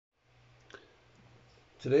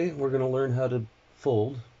Today we're going to learn how to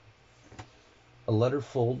fold a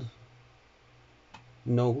letterfold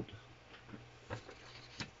note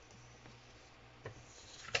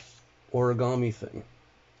origami thing.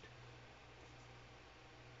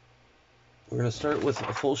 We're going to start with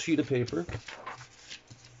a full sheet of paper,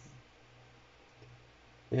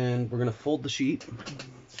 and we're going to fold the sheet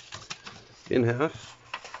in half,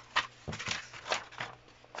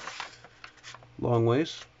 long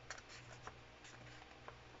ways.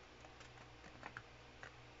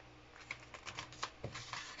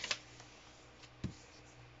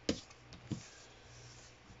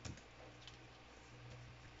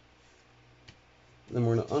 Then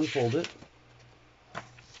we're going to unfold it.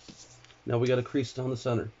 Now we got a crease down the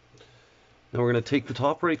center. Now we're going to take the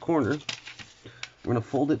top right corner, we're going to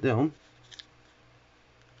fold it down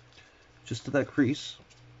just to that crease.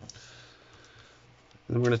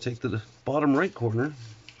 Then we're going to take the bottom right corner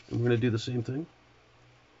and we're going to do the same thing,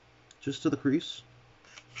 just to the crease.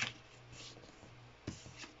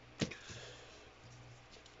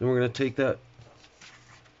 Then we're going to take that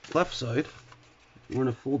left side, we're going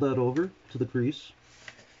to fold that over to the crease.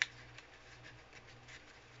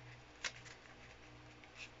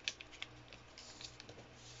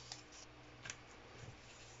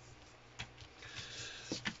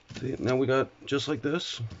 See, now we got just like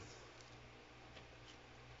this.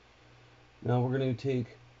 Now we're going to take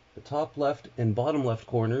the top left and bottom left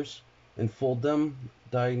corners and fold them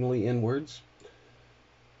diagonally inwards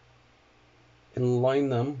and line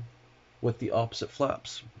them with the opposite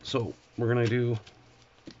flaps. So we're going to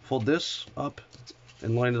fold this up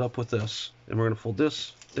and line it up with this, and we're going to fold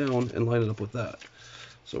this down and line it up with that.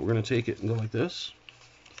 So we're going to take it and go like this.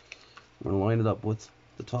 We're going to line it up with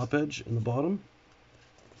the top edge and the bottom.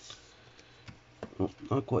 Oh,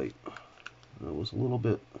 not quite. That was a little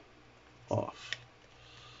bit off.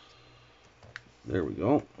 There we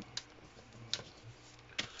go.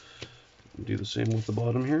 Do the same with the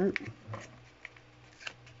bottom here.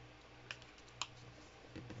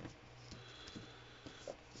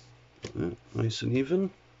 Nice and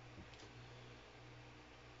even.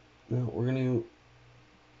 Now we're going to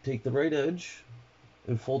take the right edge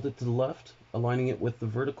and fold it to the left, aligning it with the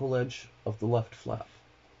vertical edge of the left flap.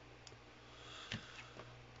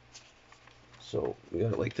 So we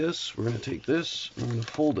got it like this. We're going to take this and we're going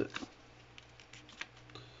to fold it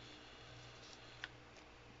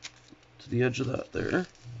to the edge of that there.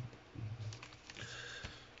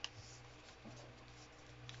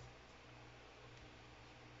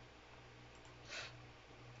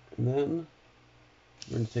 And then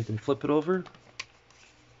we're going to take and flip it over.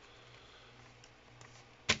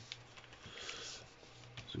 So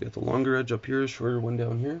we got the longer edge up here, shorter one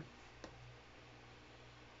down here.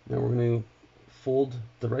 Now we're going to fold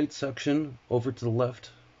the right section over to the left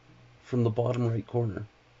from the bottom right corner.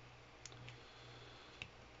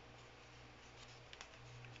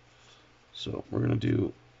 So we're going to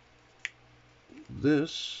do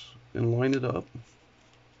this and line it up.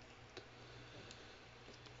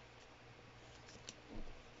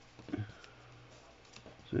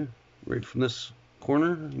 See, right from this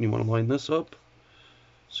corner, and you want to line this up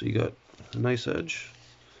so you got a nice edge.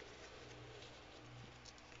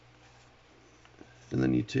 And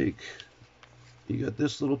then you got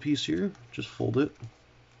this little piece here, just fold it.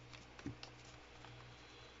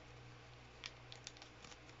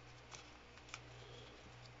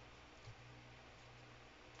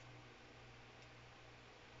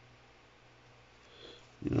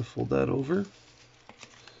 You're going to fold that over.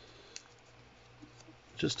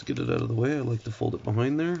 Just to get it out of the way, I like to fold it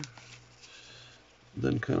behind there.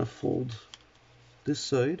 Then kind of fold this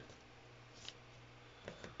side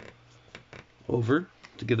over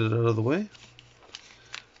to get it out of the way.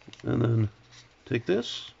 And then take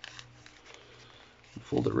this, and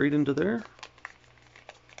fold it right into there.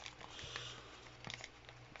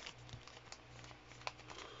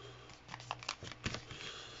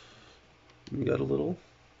 And you got a little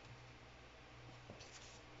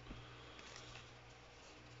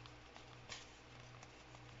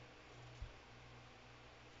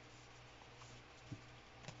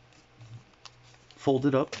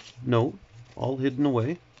folded up note, all hidden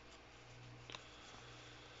away.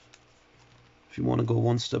 If you want to go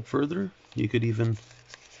one step further, you could even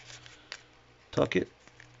tuck it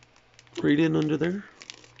right in under there,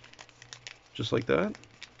 just like that.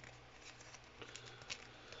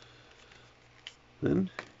 Then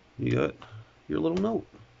you got your little note.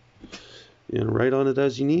 And write on it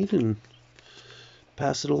as you need and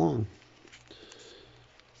pass it along.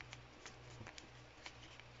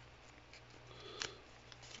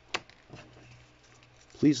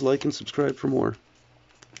 Please like and subscribe for more.